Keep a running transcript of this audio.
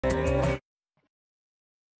11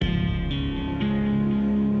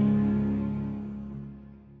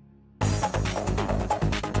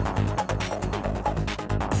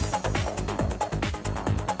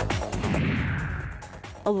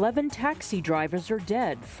 taxi drivers are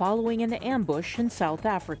dead following an ambush in South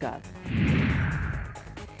Africa.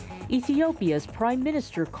 Ethiopia's prime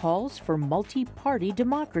minister calls for multi-party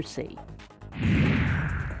democracy.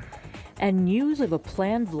 And news of a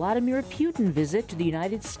planned Vladimir Putin visit to the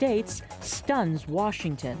United States stuns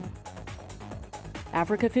Washington.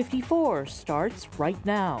 Africa 54 starts right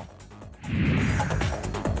now.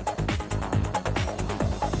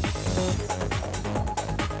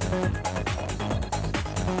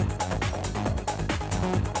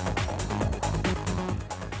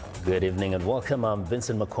 Good evening and welcome. I'm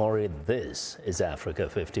Vincent McCory. This is Africa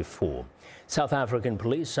 54. South African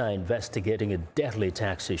police are investigating a deadly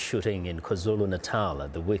taxi shooting in KwaZulu-Natal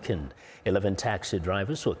at the weekend. 11 taxi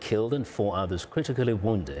drivers were killed and 4 others critically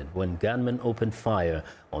wounded when gunmen opened fire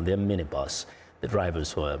on their minibus. The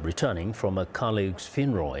drivers were returning from a colleague's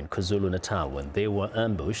funeral in KwaZulu-Natal when they were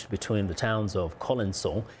ambushed between the towns of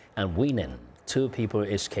Colenso and Weenen. 2 people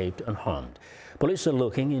escaped unharmed. Police are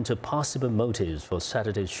looking into possible motives for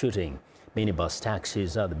Saturday's shooting. Minibus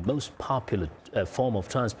taxis are the most popular form of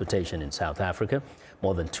transportation in South Africa.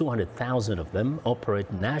 More than 200,000 of them operate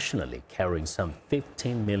nationally, carrying some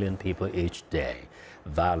 15 million people each day.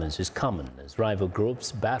 Violence is common as rival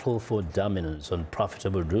groups battle for dominance on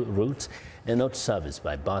profitable routes and not serviced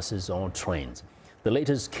by buses or trains. The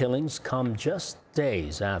latest killings come just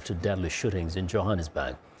days after deadly shootings in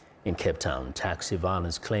Johannesburg. In Cape Town, taxi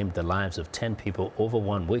violence claimed the lives of 10 people over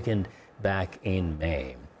one weekend back in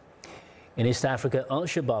May. In East Africa,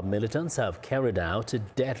 Al-Shabaab militants have carried out a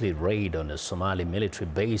deadly raid on a Somali military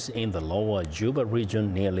base in the lower Juba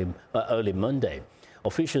region early Monday.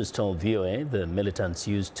 Officials told VOA the militants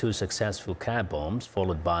used 2 successful car bombs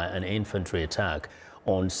followed by an infantry attack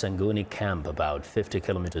on Sanguni camp about 50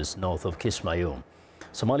 kilometers north of Kismayo.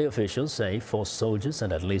 Somali officials say 4 soldiers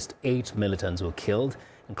and at least 8 militants were killed,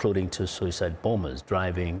 including 2 suicide bombers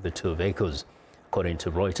driving the 2 vehicles. According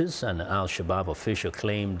to Reuters, an Al-Shabaab official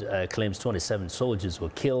claims 27 soldiers were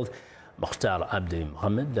killed. Mukhtar Abdi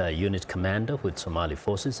Mohammed, a unit commander with Somali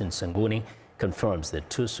forces in Sanguni, confirms that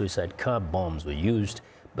 2 suicide car bombs were used,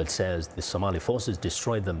 but says the Somali forces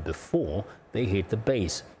destroyed them before they hit the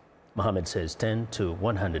base. Mohammed says 10 to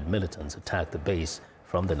 100 militants attacked the base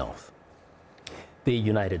from the north. The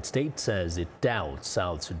United States says it doubts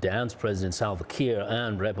South Sudan's President Salva Kiir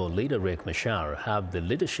and rebel leader Riek Machar have the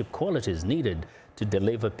leadership qualities needed to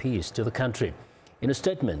deliver peace to the country. In a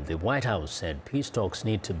statement, the White House said peace talks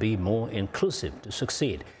need to be more inclusive to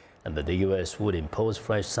succeed and that the U.S. would impose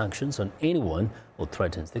fresh sanctions on anyone who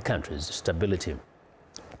threatens the country's stability.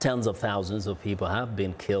 Tens of thousands of people have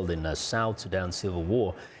been killed in the South Sudan civil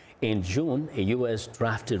war. In June, a U.S.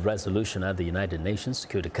 drafted resolution at the United Nations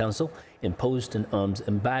Security Council imposed an arms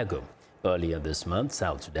embargo. Earlier this month,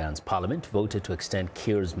 South Sudan's parliament voted to extend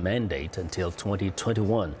Kiir's mandate until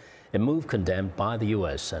 2021, a move condemned by the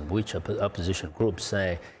U.S. and which opposition groups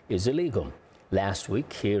say is illegal. Last week,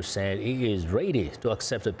 Kiir said he is ready to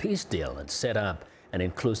accept a peace deal and set up an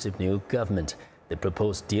inclusive new government. The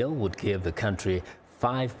proposed deal would give the country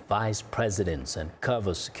 5 vice presidents and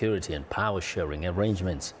cover security and power sharing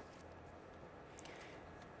arrangements.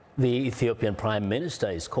 The Ethiopian Prime Minister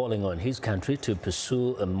is calling on his country to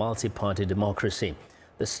pursue a multi-party democracy.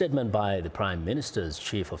 The statement by the Prime Minister's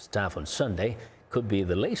Chief of Staff on Sunday could be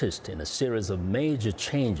the latest in a series of major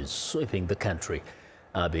changes sweeping the country.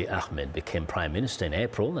 Abiy Ahmed became Prime Minister in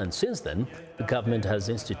April, and since then, the government has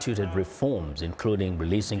instituted reforms, including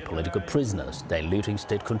releasing political prisoners, diluting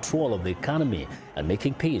state control of the economy, and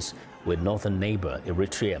making peace with northern neighbor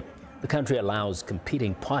Eritrea. The country allows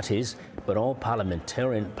competing parties, but all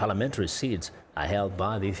parliamentary seats are held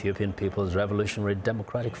by the Ethiopian People's Revolutionary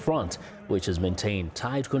Democratic Front, which has maintained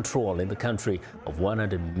tight control in the country of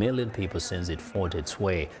 100 million people since it fought its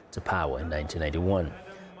way to power in 1991.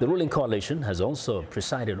 The ruling coalition has also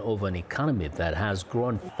presided over an economy that has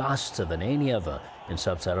grown faster than any other in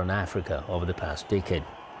sub-Saharan Africa over the past decade.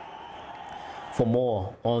 For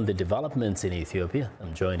more on the developments in Ethiopia,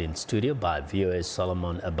 I'm joined in studio by VOA's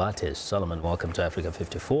Solomon Abates. Solomon, welcome to Africa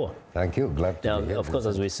 54. Thank you. Glad to be here. Of course,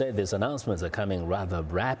 as we said, these announcements are coming rather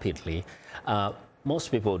rapidly.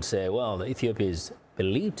 Most people would say, well, Ethiopia is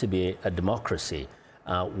believed to be a democracy.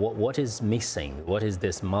 What is missing? What is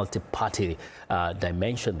this multi-party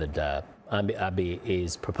dimension that Abiy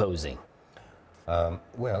is proposing?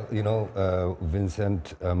 Well, you know,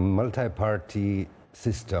 Vincent, multi-party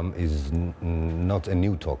system is not a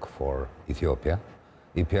new talk for Ethiopia.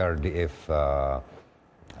 EPRDF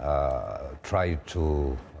tried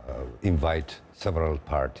to invite several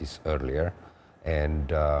parties earlier,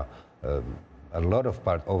 and a lot of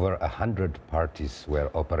over 100 parties were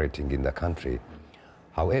operating in the country.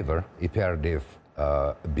 However, EPRDF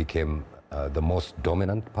became the most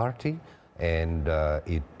dominant party, and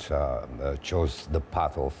it chose the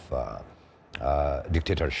path of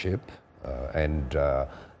dictatorship, and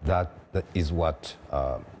that is what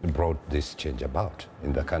brought this change about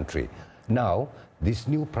in the country. Now, this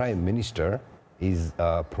new prime minister is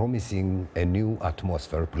promising a new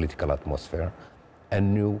atmosphere, political atmosphere,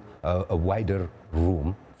 a wider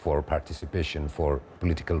room for participation for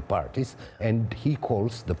political parties, and he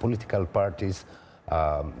calls the political parties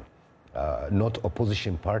not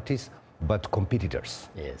opposition parties, but competitors.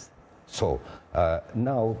 Yes. So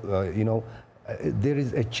now, there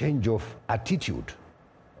is a change of attitude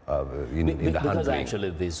in the Because country. actually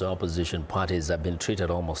these opposition parties have been treated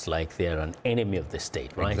almost like they're an enemy of the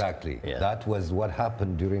state, right? Exactly. Yeah. That was what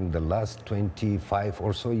happened during the last 25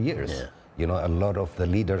 or so years. Yeah. A lot of the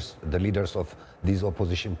leaders of these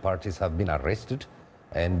opposition parties have been arrested,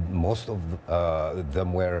 and most of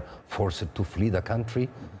them were forced to flee the country.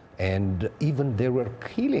 And even there were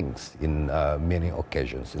killings in many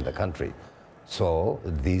occasions in the country. So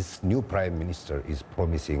this new prime minister is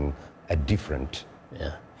promising a different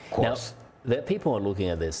course. Now, there are people who are looking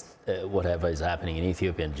at this, whatever is happening in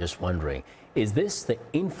Ethiopia, and just wondering, is this the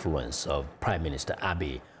influence of Prime Minister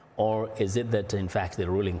Abiy, or is it that, in fact, the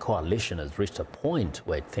ruling coalition has reached a point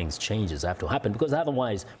where things changes have to happen? Because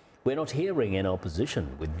otherwise, we're not hearing any opposition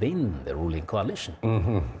within the ruling coalition.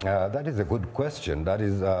 That is a good question. That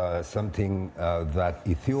is something that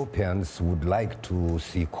Ethiopians would like to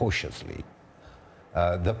see cautiously.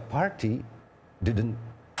 The party didn't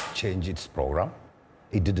change its program.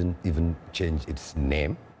 It didn't even change its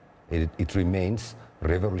name. It remains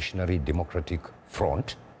Revolutionary Democratic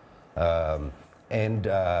Front. And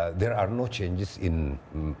there are no changes in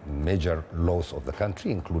major laws of the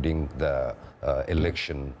country, including the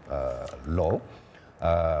election law.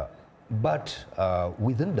 But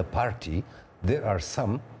within the party, there are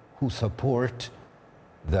some who support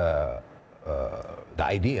the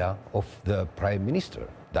idea of the prime minister,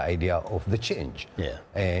 the idea of the change. Yeah.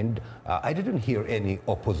 And I didn't hear any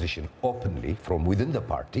opposition openly from within the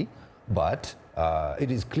party, but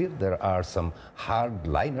it is clear there are some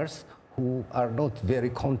hardliners who are not very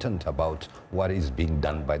content about what is being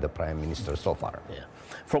done by the prime minister so far. Yeah.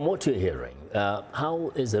 From what you're hearing,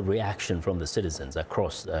 how is the reaction from the citizens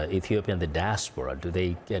across Ethiopia and the diaspora? Do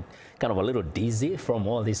they get kind of a little dizzy from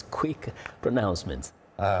all these quick pronouncements?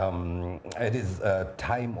 It is a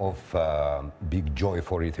time of big joy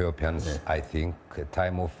for Ethiopians, I think, a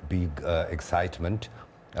time of big excitement.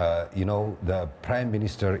 The prime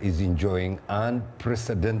minister is enjoying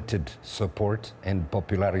unprecedented support and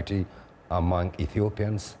popularity among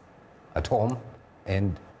Ethiopians at home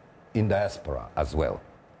and in diaspora as well.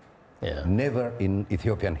 Yeah. Never in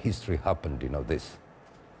Ethiopian history happened, this.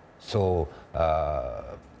 So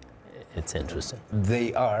it's interesting.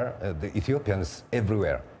 they are, the Ethiopians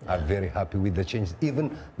everywhere are very happy with the change.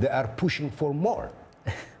 Even they are pushing for more.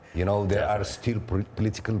 There are still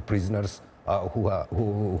political prisoners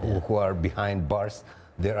who are behind bars.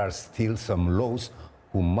 There are still some laws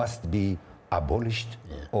who must be abolished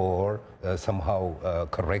or somehow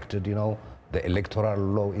corrected. The electoral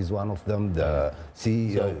law is one of them. The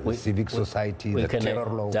civic society, the terror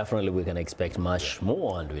law. Definitely, we can expect much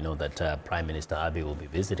more, and we know that Prime Minister Abiy will be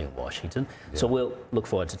visiting Washington. Yeah. So we'll look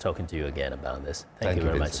forward to talking to you again about this. Thank you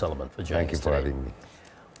very much, Solomon, for joining us today. Thank you for having me.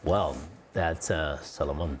 Well, that's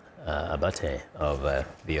Solomon Abate of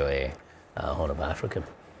VOA Horn of Africa.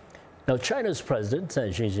 Now, China's President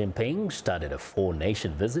Xi Jinping started a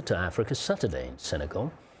four-nation visit to Africa Saturday in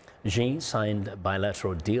Senegal. Xi signed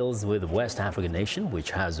bilateral deals with the West African nation,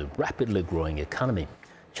 which has a rapidly growing economy.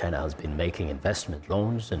 China has been making investment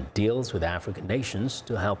loans and deals with African nations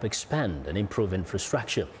to help expand and improve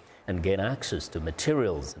infrastructure and gain access to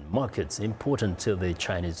materials and markets important to the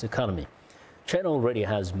Chinese economy. China already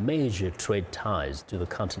has major trade ties to the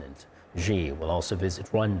continent. Xi will also visit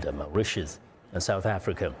Rwanda, Mauritius, and South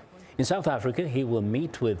Africa. In South Africa, he will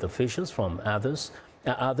meet with officials from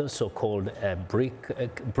other so-called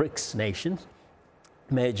BRICS nations,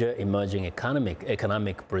 major emerging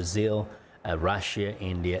economic Brazil, Russia,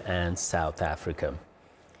 India, and South Africa.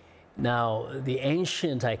 Now, the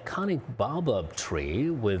ancient iconic baobab tree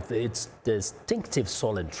with its distinctive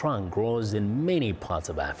solid trunk grows in many parts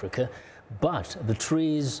of Africa, but the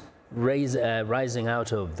trees rising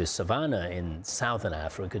out of the savanna in southern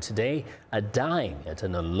Africa today are dying at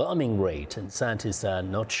an alarming rate, and scientists are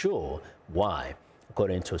not sure why.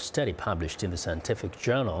 According to a study published in the scientific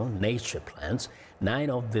journal Nature Plants, 9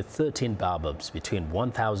 of the 13 baobabs between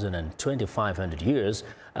 1,000 and 2,500 years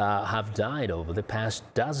have died over the past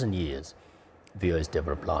dozen years. VOA's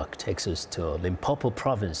Deborah Block takes us to Limpopo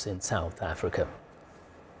province in South Africa.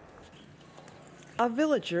 A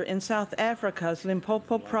villager in South Africa's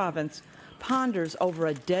Limpopo province ponders over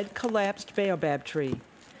a dead, collapsed baobab tree.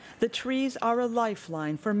 The trees are a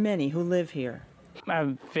lifeline for many who live here.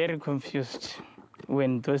 I'm very confused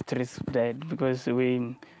when those trees died because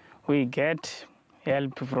we get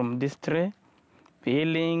help from this tree,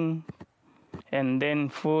 healing, and then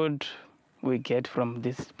food we get from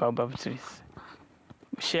these baobab trees.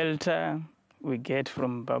 Shelter we get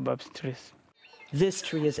from baobab trees. This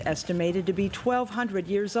tree is estimated to be 1,200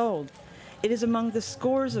 years old. It is among the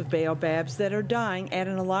scores of baobabs that are dying at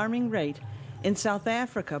an alarming rate in South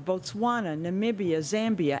Africa, Botswana, Namibia,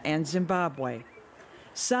 Zambia, and Zimbabwe.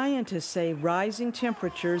 Scientists say rising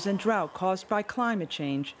temperatures and drought caused by climate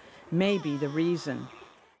change may be the reason.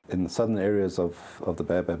 In the southern areas of the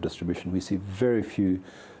baobab distribution, we see very few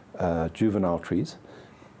juvenile trees,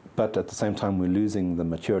 but at the same time we're losing the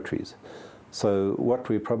mature trees. So what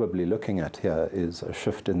we're probably looking at here is a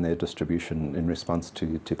shift in their distribution in response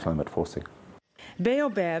to climate forcing.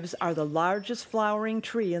 Baobabs are the largest flowering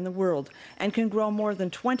tree in the world and can grow more than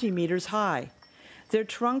 20 meters high. Their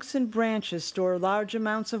trunks and branches store large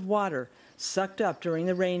amounts of water, sucked up during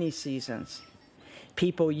the rainy seasons.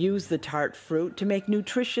 People use the tart fruit to make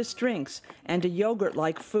nutritious drinks and a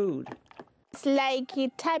yogurt-like food. It's like a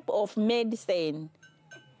type of medicine.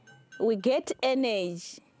 We get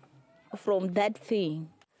energy from that thing.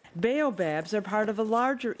 Baobabs are part of a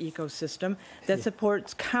larger ecosystem that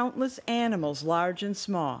supports countless animals, large and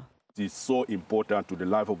small. It's so important to the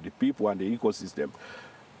life of the people and the ecosystem.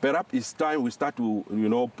 Perhaps it's time we start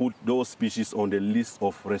to, put those species on the list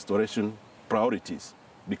of restoration priorities,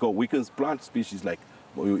 because we can plant species like,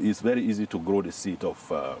 it's very easy to grow the seed of,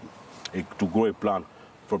 to grow a plant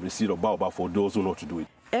from the seed of baobab for those who know to do it.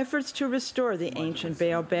 Efforts to restore the ancient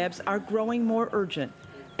baobabs are growing more urgent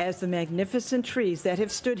as the magnificent trees that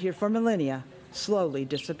have stood here for millennia slowly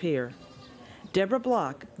disappear. Deborah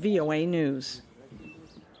Block, VOA News.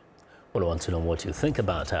 Well, I want to know what you think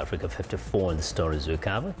about Africa 54 and the stories we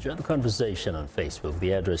cover. Join the conversation on Facebook.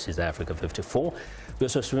 The address is Africa 54. We're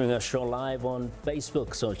also streaming our show live on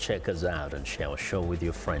Facebook, so check us out and share our show with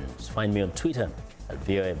your friends. Find me on Twitter at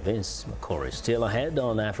VOA Vince McCory. Still ahead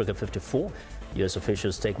on Africa 54, U.S.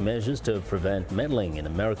 officials take measures to prevent meddling in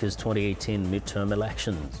America's 2018 midterm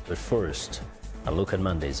elections. But first, a look at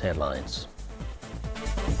Monday's headlines.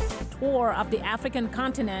 Tour of the African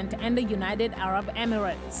continent and the United Arab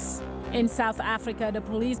Emirates. In South Africa, the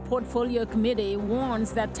Police Portfolio Committee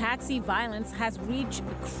warns that taxi violence has reached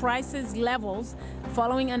crisis levels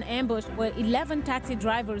following an ambush where 11 taxi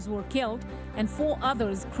drivers were killed and 4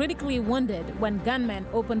 others critically wounded when gunmen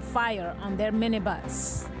opened fire on their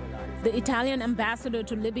minibus. The Italian ambassador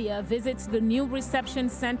to Libya visits the new reception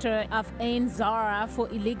center of Ain Zara for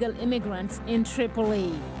illegal immigrants in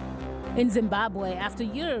Tripoli. In Zimbabwe, after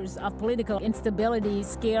years of political instability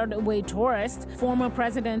scared away tourists, former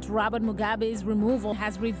President Robert Mugabe's removal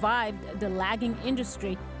has revived the lagging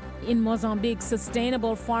industry. In Mozambique,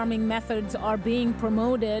 sustainable farming methods are being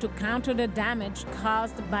promoted to counter the damage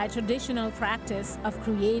caused by traditional practice of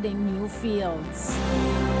creating new fields.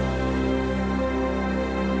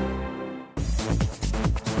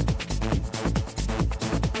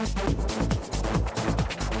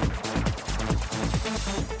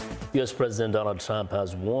 U.S. President Donald Trump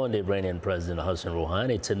has warned Iranian President Hassan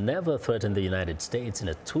Rouhani to never threaten the United States in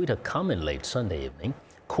a Twitter comment late Sunday evening.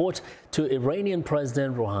 Quote, to Iranian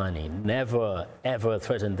President Rouhani, never ever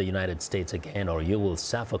threaten the United States again or you will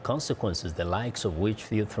suffer consequences the likes of which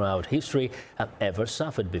few throughout history have ever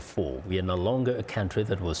suffered before. We are no longer a country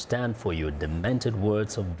that will stand for your demented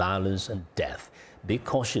words of violence and death. Be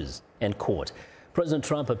cautious, end quote. President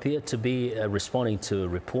Trump appeared to be responding to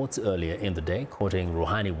reports earlier in the day, quoting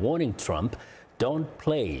Rouhani warning Trump, don't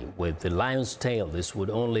play with the lion's tail. This would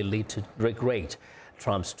only lead to regret.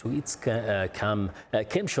 Trump's tweets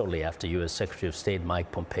came shortly after U.S. Secretary of State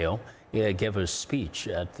Mike Pompeo gave a speech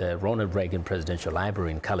at the Ronald Reagan Presidential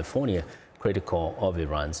Library in California, critical of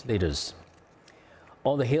Iran's leaders.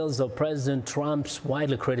 On the heels of President Trump's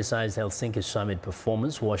widely criticized Helsinki summit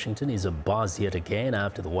performance, Washington is abuzz yet again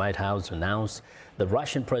after the White House announced that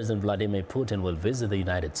Russian President Vladimir Putin will visit the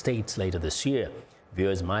United States later this year.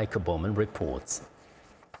 VOA's Michael Bowman reports.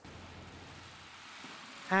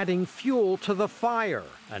 Adding fuel to the fire,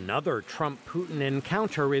 another Trump-Putin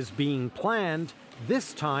encounter is being planned,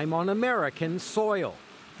 this time on American soil.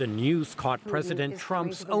 The news caught President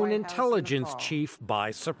Trump's own intelligence chief by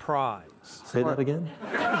surprise. Say that again?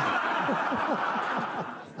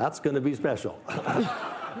 That's going to be special.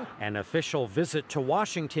 An official visit to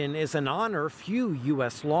Washington is an honor few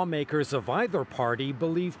U.S. lawmakers of either party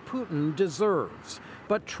believe Putin deserves.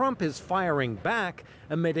 But Trump is firing back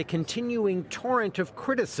amid a continuing torrent of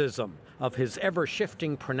criticism of his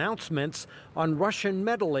ever-shifting pronouncements on Russian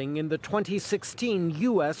meddling in the 2016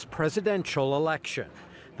 U.S. presidential election.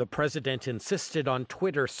 The president insisted on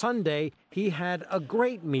Twitter Sunday he had a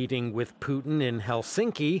great meeting with Putin in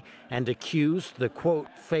Helsinki and accused the, quote,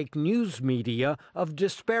 fake news media of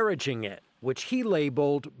disparaging it, which he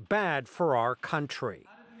labeled bad for our country.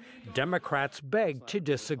 Democrats begged to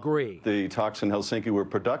disagree. The talks in Helsinki were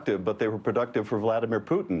productive, but they were productive for Vladimir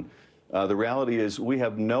Putin. The reality is we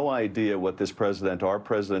have no idea what this president, our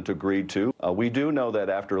president, agreed to. We do know that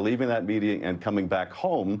after leaving that meeting and coming back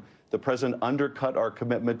home, the president undercut our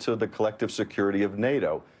commitment to the collective security of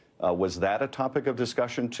NATO. Was that a topic of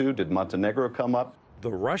discussion, too? Did Montenegro come up?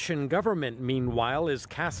 The Russian government, meanwhile, is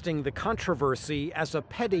casting the controversy as a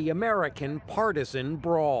petty American partisan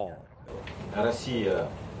brawl.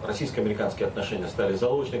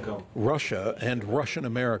 Russia and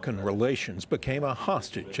Russian-American relations became a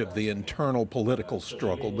hostage of the internal political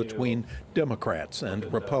struggle between Democrats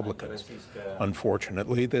and Republicans.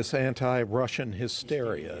 Unfortunately, this anti-Russian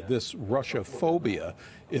hysteria, this Russia-phobia,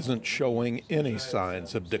 isn't showing any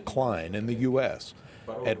signs of decline in the U.S.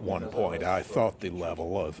 At one point, I thought the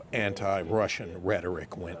level of anti-Russian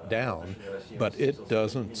rhetoric went down, but it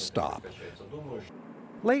doesn't stop.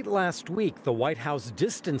 Late last week, the White House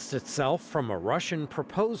distanced itself from a Russian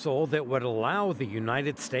proposal that would allow the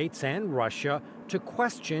United States and Russia to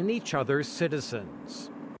question each other's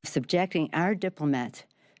citizens. Subjecting our diplomats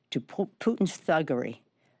to Putin's thuggery,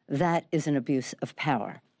 that is an abuse of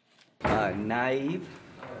power. Naive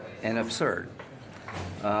and absurd.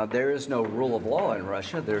 There is no rule of law in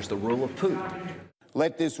Russia. There's the rule of Putin.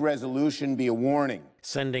 Let this resolution be a warning.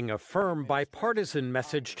 Sending a firm bipartisan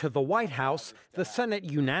message to the White House, the Senate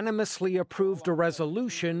unanimously approved a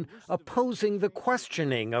resolution opposing the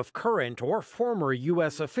questioning of current or former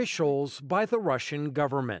U.S. officials by the Russian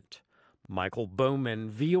government. Michael Bowman,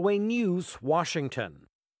 VOA News, Washington.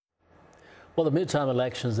 Well, the midterm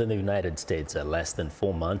elections in the United States are less than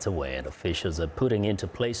 4 months away, and officials are putting into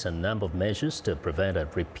place a number of measures to prevent a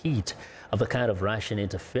repeat of the kind of Russian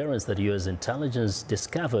interference that U.S. intelligence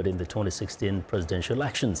discovered in the 2016 presidential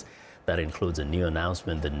elections. That includes a new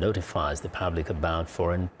announcement that notifies the public about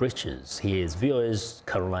foreign breaches. Here's VOA's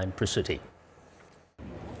Caroline Presutti.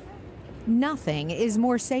 Nothing is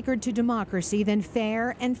more sacred to democracy than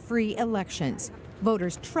fair and free elections.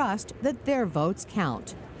 Voters trust that their votes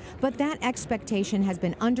count. But that expectation has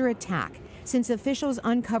been under attack since officials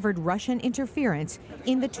uncovered Russian interference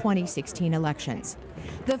in the 2016 elections.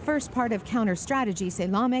 The first part of counter-strategy, say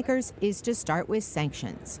lawmakers, is to start with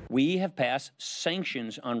sanctions. We have passed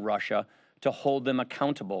sanctions on Russia to hold them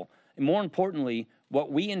accountable. And more importantly,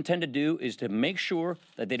 what we intend to do is to make sure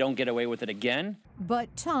that they don't get away with it again.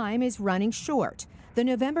 But time is running short. The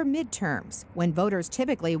November midterms, when voters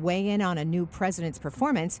typically weigh in on a new president's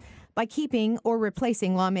performance by keeping or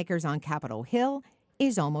replacing lawmakers on Capitol Hill,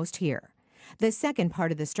 is almost here. The second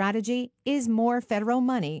part of the strategy is more federal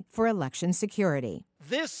money for election security.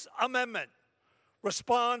 This amendment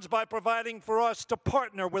responds by providing for us to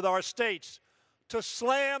partner with our states to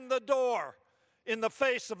slam the door in the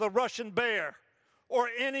face of the Russian bear or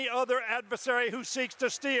any other adversary who seeks to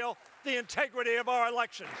steal the integrity of our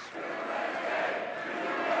elections.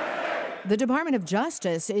 The Department of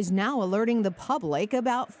Justice is now alerting the public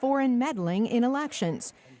about foreign meddling in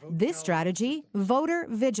elections. This strategy, voter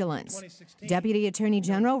vigilance. Deputy Attorney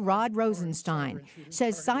General Rod Rosenstein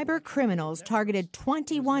says cyber criminals targeted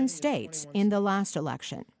 21 states in the last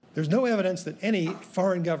election. There's no evidence that any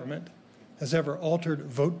foreign government has ever altered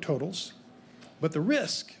vote totals, but the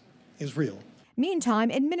risk is real. Meantime,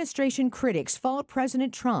 administration critics fault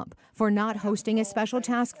President Trump for not hosting a special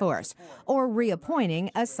task force or reappointing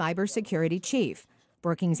a cybersecurity chief.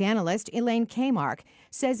 Brookings analyst Elaine Kamark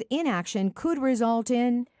says inaction could result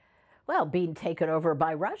in, well, being taken over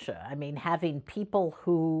by Russia. I mean, having people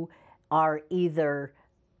who are either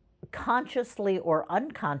consciously or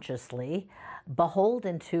unconsciously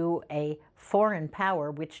beholden to a foreign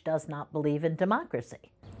power which does not believe in democracy.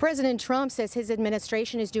 President Trump says his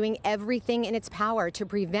administration is doing everything in its power to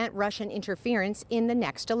prevent Russian interference in the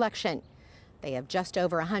next election. They have just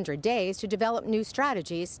over 100 days to develop new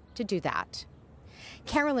strategies to do that.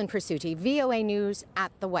 Caroline Presutti, VOA News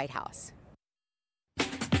at the White House.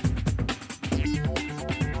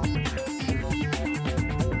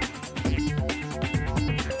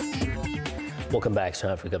 Welcome back to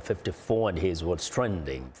Africa 54, and here's what's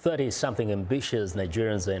trending. 30-something ambitious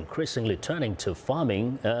Nigerians are increasingly turning to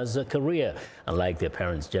farming as a career. Unlike their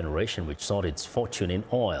parents' generation, which sought its fortune in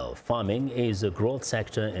oil, farming is a growth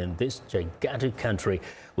sector in this gigantic country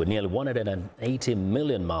with nearly 180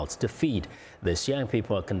 million mouths to feed. These young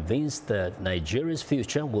people are convinced that Nigeria's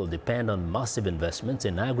future will depend on massive investments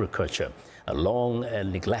in agriculture, a long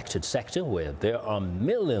and neglected sector where there are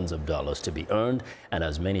millions of dollars to be earned and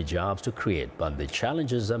as many jobs to create. But the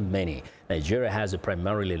challenges are many. Nigeria has a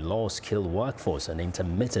primarily low-skilled workforce and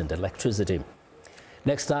intermittent electricity.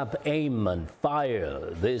 Next up, aim and fire.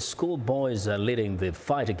 The schoolboys are leading the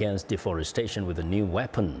fight against deforestation with a new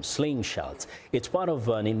weapon, slingshots. It's part of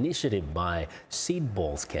an initiative by Seed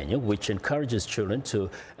Balls Kenya, which encourages children to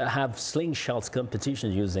have slingshots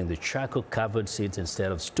competitions using the charcoal-covered seeds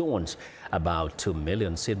instead of stones. About 2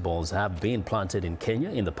 million seed balls have been planted in Kenya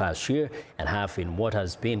in the past year, and half in what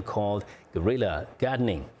has been called guerrilla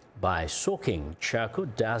gardening. By soaking charcoal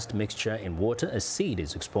dust mixture in water, a seed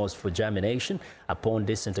is exposed for germination upon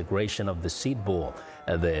disintegration of the seed ball.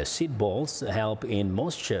 The seed balls help in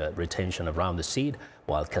moisture retention around the seed,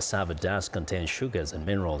 while cassava dust contains sugars and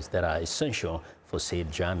minerals that are essential for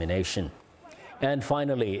seed germination. And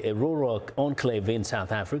finally, a rural enclave in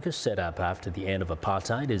South Africa set up after the end of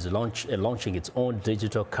apartheid is launching its own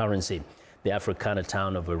digital currency. The Afrikaner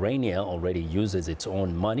town of Orania already uses its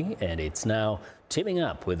own money, and it's now teaming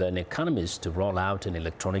up with an economist to roll out an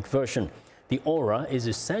electronic version. The Ora is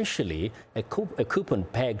essentially a coupon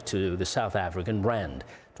pegged to the South African rand.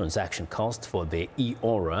 Transaction costs for the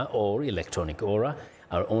e-Ora or electronic Ora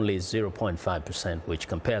are only 0.5%, which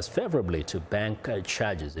compares favorably to bank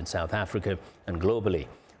charges in South Africa and globally.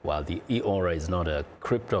 While the e-Ora is not a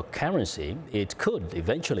cryptocurrency, it could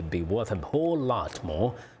eventually be worth a whole lot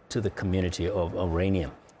more to the community of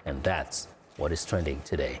Orania. And that's what is trending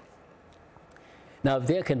today. Now, if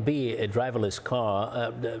there can be a driverless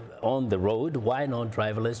car on the road, why not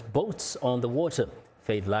driverless boats on the water?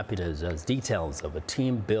 Faith Lapidus has details of a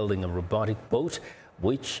team building a robotic boat,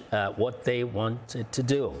 which what they want it to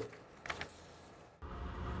do.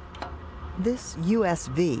 This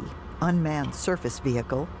USV, unmanned surface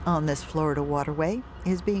vehicle, on this Florida waterway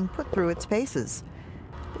is being put through its paces.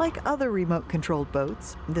 Like other remote-controlled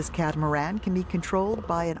boats, this catamaran can be controlled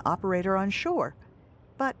by an operator on shore.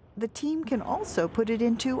 But the team can also put it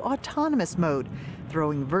into autonomous mode,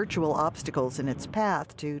 throwing virtual obstacles in its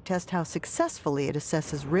path to test how successfully it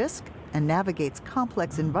assesses risk and navigates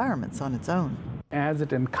complex environments on its own. As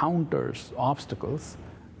it encounters obstacles,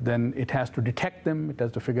 then it has to detect them, it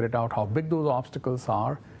has to figure it out how big those obstacles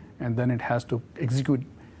are, and then it has to execute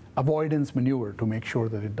avoidance maneuver to make sure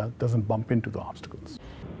that it doesn't bump into the obstacles.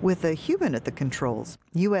 With a human at the controls,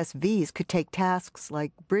 USVs could take tasks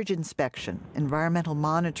like bridge inspection, environmental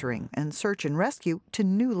monitoring, and search and rescue to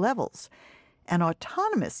new levels. An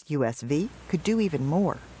autonomous USV could do even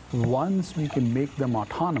more. Once we can make them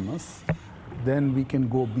autonomous, then we can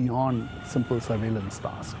go beyond simple surveillance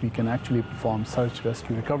tasks. We can actually perform search,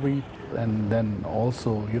 rescue, recovery, and then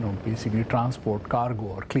also, basically transport cargo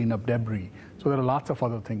or clean up debris. So there are lots of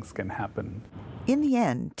other things can happen. In the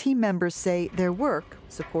end, team members say their work,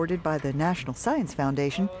 supported by the National Science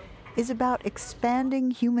Foundation, is about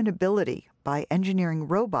expanding human ability by engineering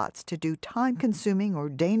robots to do time-consuming or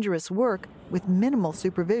dangerous work with minimal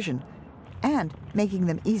supervision and making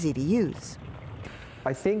them easy to use.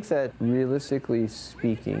 I think that, realistically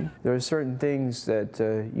speaking, there are certain things that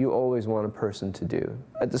you always want a person to do.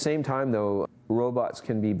 At the same time, though, robots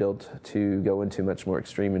can be built to go into much more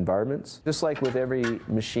extreme environments. Just like with every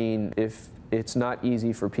machine, if it's not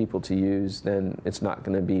easy for people to use, then it's not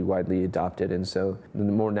going to be widely adopted. And so the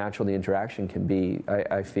more natural the interaction can be,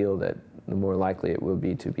 I feel that the more likely it will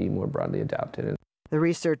be to be more broadly adopted. The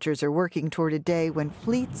researchers are working toward a day when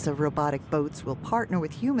fleets of robotic boats will partner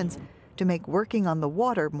with humans to make working on the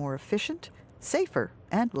water more efficient, safer,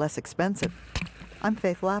 and less expensive. I'm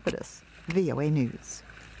Faith Lapidus, VOA News.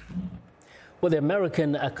 Well, the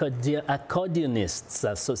American Accordionists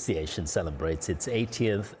Association celebrates its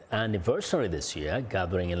 80th anniversary this year,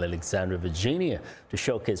 gathering in Alexandria, Virginia, to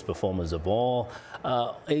showcase performers of all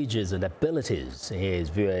ages and abilities. Here's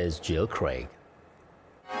VOA's Jill Craig.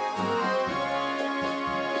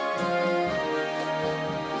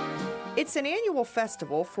 It's an annual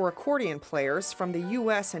festival for accordion players from the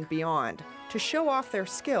U.S. and beyond to show off their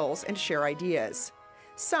skills and share ideas.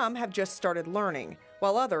 Some have just started learning,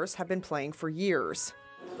 while others have been playing for years.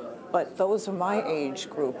 But those of my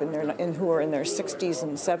age group and who are in their 60s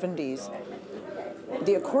and 70s,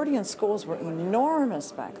 the accordion schools were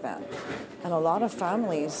enormous back then. And a lot of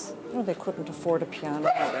families, they couldn't afford a piano,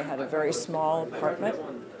 or they had a very small apartment.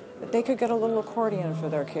 that they could get a little accordion for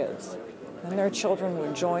their kids. And their children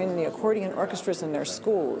would join the accordion orchestras in their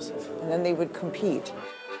schools, and then they would compete.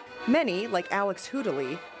 Many, like Alex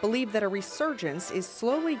Hoodley, believe that a resurgence is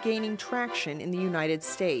slowly gaining traction in the United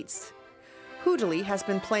States. Hoodley has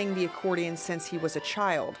been playing the accordion since he was a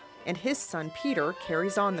child, and his son Peter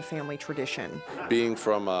carries on the family tradition. Being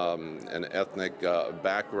from an ethnic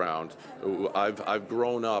background, I've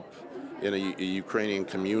grown up in a Ukrainian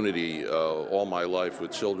community all my life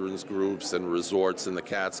with children's groups and resorts in the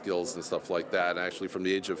Catskills and stuff like that. And actually, from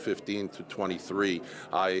the age of 15 to 23,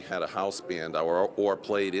 I had a house band or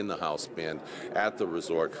played in the house band at the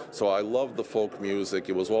resort. So I loved the folk music.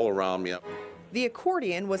 It was all around me. The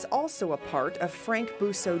accordion was also a part of Frank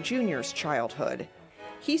Busso Jr.'s childhood.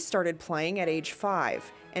 He started playing at age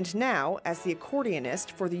 5, and now, as the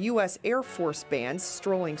accordionist for the U.S. Air Force Band's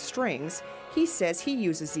Strolling Strings, he says he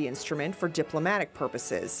uses the instrument for diplomatic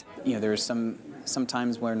purposes. You know, there are some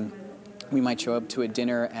times when we might show up to a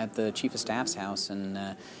dinner at the Chief of Staff's house, and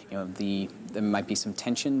you know, there might be some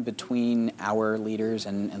tension between our leaders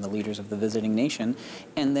and the leaders of the visiting nation,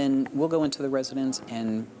 and then we'll go into the residence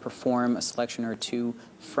and perform a selection or two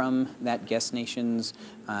from that guest nation's,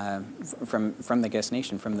 from the guest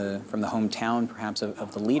nation, from the hometown perhaps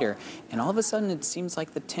of the leader, and all of a sudden it seems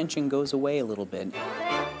like the tension goes away a little bit.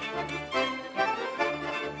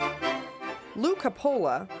 Lou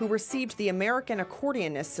Coppola, who received the American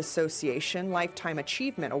Accordionists Association Lifetime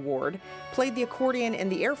Achievement Award, played the accordion in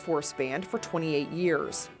the Air Force Band for 28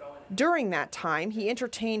 years. During that time, he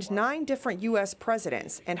entertained 9 different U.S.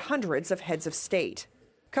 presidents and hundreds of heads of state.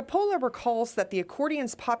 Coppola recalls that the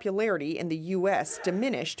accordion's popularity in the U.S.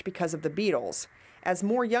 diminished because of the Beatles, as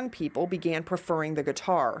more young people began preferring the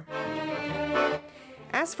guitar.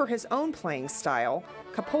 As for his own playing style,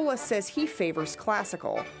 Coppola says he favors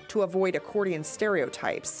classical to avoid accordion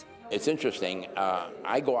stereotypes. It's interesting.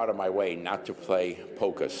 I go out of my way not to play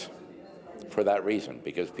polkas for that reason,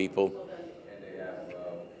 because people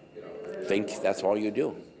think that's all you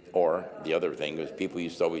do. Or the other thing is people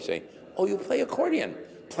used to always say, oh, you play accordion,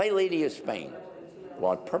 play Lady of Spain.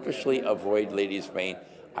 Well, I purposely avoid Lady of Spain.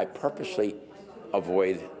 I purposely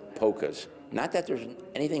avoid polkas. Not that there's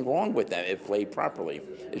anything wrong with them if played properly.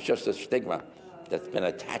 It's just a stigma that's been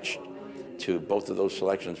attached to both of those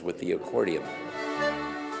selections with the accordion.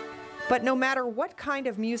 But no matter what kind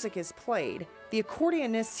of music is played, the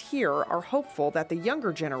accordionists here are hopeful that the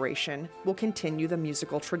younger generation will continue the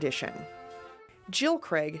musical tradition. Jill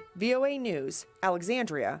Craig, VOA News,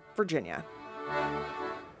 Alexandria, Virginia.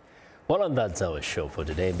 Well, and that's our show for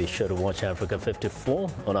today. Be sure to watch Africa 54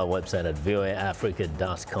 on our website at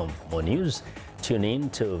voaafrica.com for more news. Tune in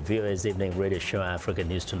to VOA's evening radio show Africa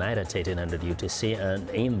News Tonight at 1800 UTC, and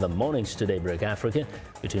in the mornings to Daybreak Africa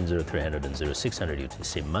between 0300 and 0600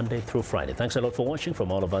 UTC, Monday through Friday. Thanks a lot for watching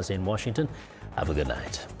from all of us in Washington. Have a good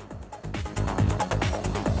night.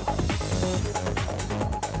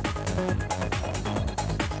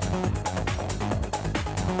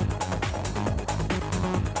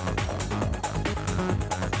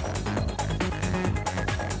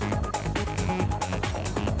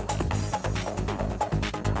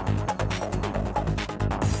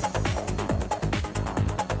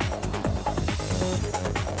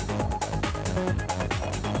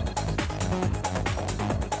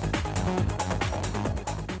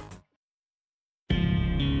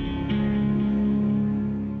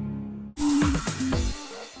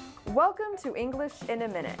 Welcome to English in a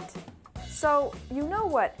Minute. So, you know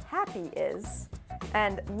what happy is,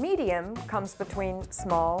 and medium comes between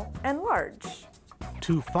small and large.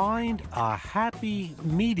 To find a happy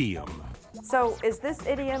medium. So, is this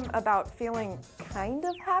idiom about feeling kind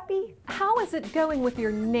of happy? How is it going with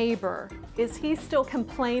your neighbor? Is he still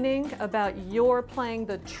complaining about your playing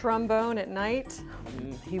the trombone at night?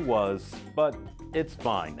 He was, but it's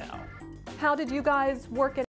fine now. How did you guys work it